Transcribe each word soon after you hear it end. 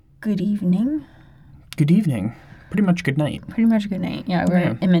Good evening. Good evening. Pretty much good night. Pretty much good night. Yeah,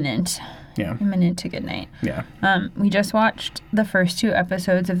 we're imminent. Yeah. Imminent to good night. Yeah. We just watched the first 2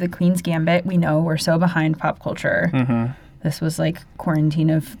 episodes of The Queen's Gambit. We know we're so behind pop culture. Mm-hmm. This was like quarantine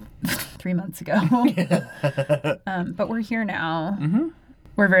of 3 months ago. But we're here now. Mm-hmm.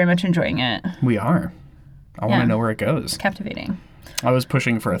 We're very much enjoying it. We are. I want to know where it goes. Captivating. I was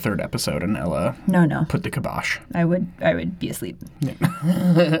pushing for a 3rd episode, and Ella No. put the kibosh. I would be asleep.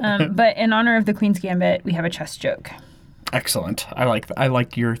 Yeah. But in honor of The Queen's Gambit, we have a chess joke. Excellent. I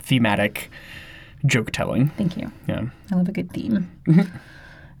like your thematic joke telling. Thank you. Yeah. I love a good theme.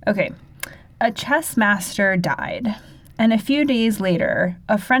 Okay. A chess master died, and a few days later,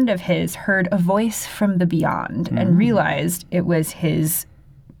 a friend of his heard a voice from the beyond and realized it was his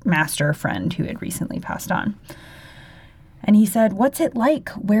master friend who had recently passed on. And he said, "What's it like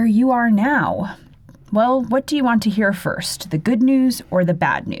where you are now? Well, what do you want to hear first, the good news or the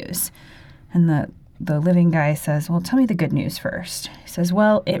bad news?" And the living guy says, "Well, tell me the good news first." He says,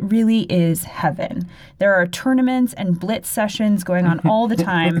 "Well, it really is heaven. There are tournaments and blitz sessions going on all the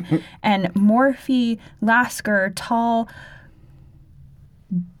time. And Morphy, Lasker, Tal,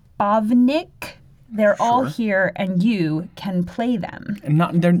 Bovnik, they're all here, and you can play them." And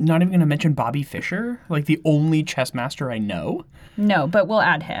they're not even going to mention Bobby Fischer, like the only chess master I know. No, but we'll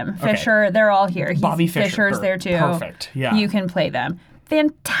add him. Fischer, they're all here. Bobby Fischer. Fischer's there too. Perfect. Yeah. You can play them.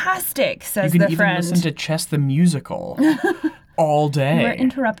 Fantastic, says You the can even friend. listen to Chess the Musical all day. We're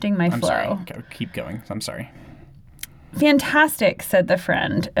interrupting my I'm flow. sorry. Keep going. I'm sorry. Fantastic, said the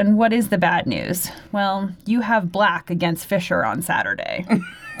friend. And what is the bad news? Well, you have black against Fischer on Saturday.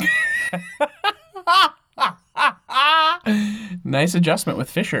 Nice adjustment with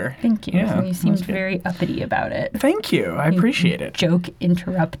Fischer. Thank you. Yeah, You seemed very uppity about it. Thank you. I appreciate it. Joke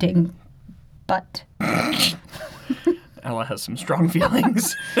interrupting butt. Ella has some strong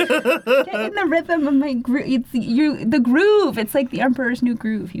feelings. Get in the rhythm of my groove. It's the groove. It's like the Emperor's New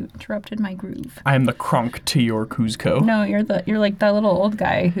Groove. You interrupted my groove. I am the Kronk to your Kuzco. No, you're like that little old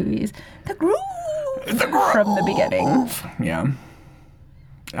guy who is the groove. From the beginning. Yeah.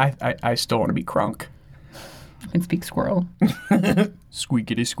 I still want to be Kronk. I can speak squirrel.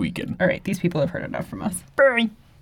 Squeakity squeakin'. All right, these people have heard enough from us. Bye.